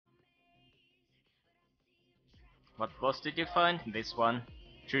What boss did you find? This one.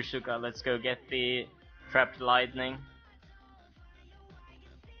 Zushuka, let's go get the trapped lightning.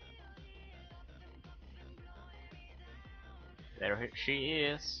 There she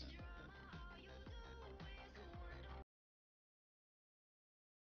is.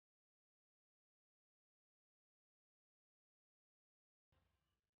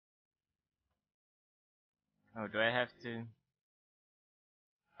 Oh, do I have to...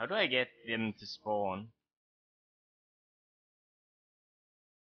 How do I get them to spawn?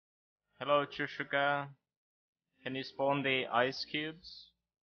 Hello, Zushuka. Can you spawn the ice cubes?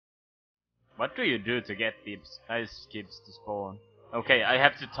 What do you do to get these ice cubes to spawn? Okay, I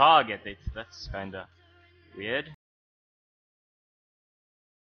have to target it. That's kinda weird.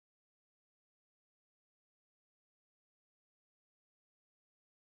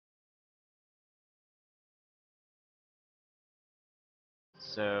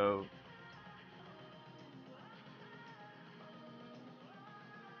 So...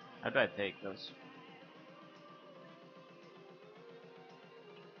 How do I take those?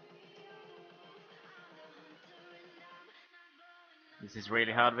 This is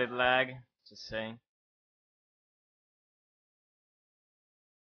really hard with lag, just saying.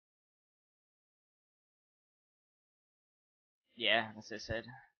 Yeah, as I said.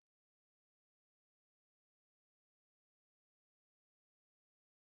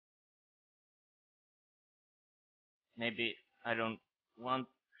 Maybe I don't want...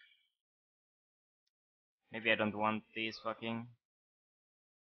 Maybe I don't want these fucking...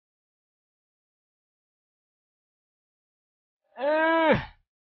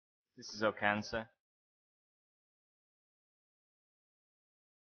 This is so cancer.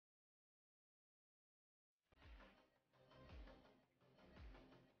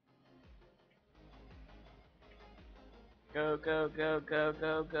 Go, go, go, go,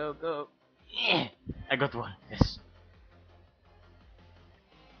 go, go, go. Yeah! I got one, yes.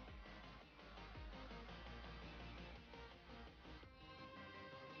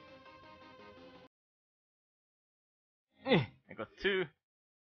 I got two.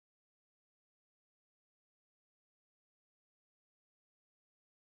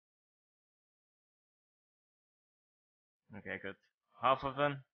 Okay, I got half of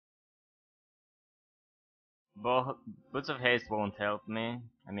them. Boots of Haste won't help me.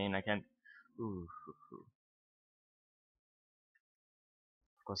 I mean, I can't... Ooh.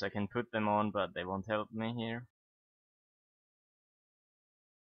 Of course I can put them on, but they won't help me here.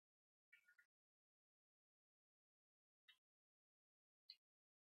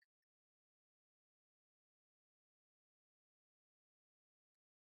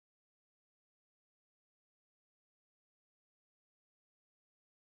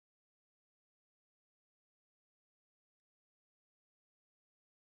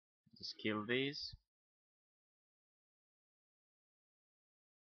 Just kill these.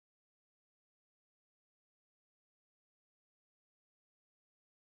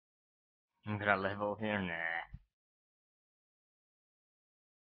 I'm gonna level here, nah.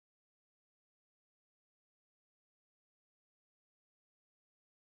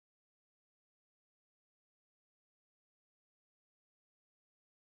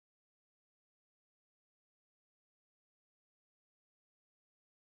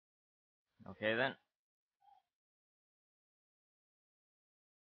 Okay then.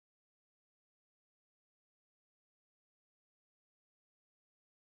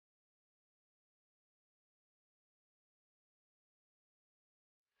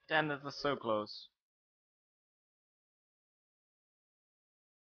 Damn, that was so close.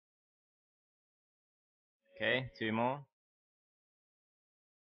 Okay, two more.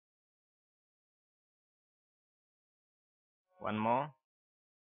 One more.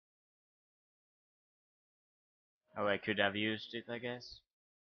 Oh, I could have used it, I guess.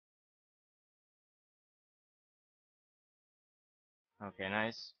 Okay,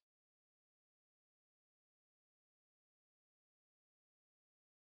 nice.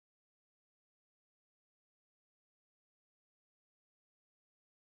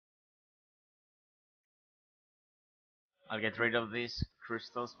 I'll get rid of these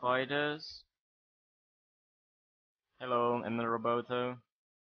crystal spiders. Hello, Emil Roboto.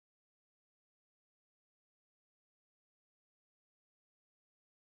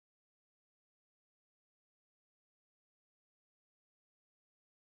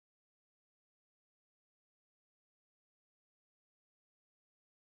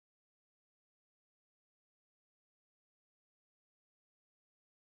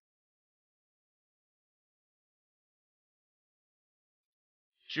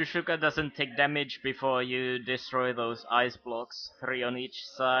 Zushuka doesn't take damage before you destroy those ice blocks, 3 on each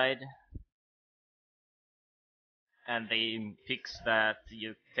side. and they fix that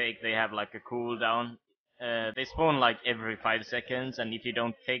they have like a cooldown. They spawn like every 5 seconds, and if you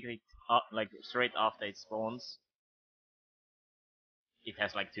don't take it up, like straight after it spawns, it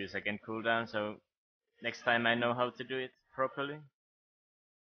has like 2 second cooldown. So next time I know how to do it properly.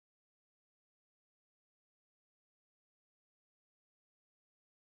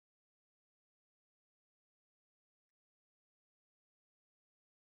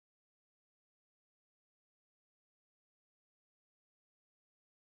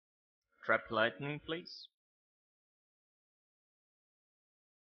 Trap lightning, please.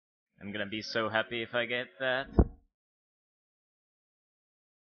 I'm gonna be so happy if I get that.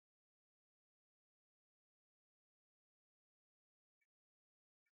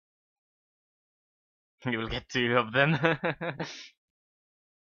 You will get two of them.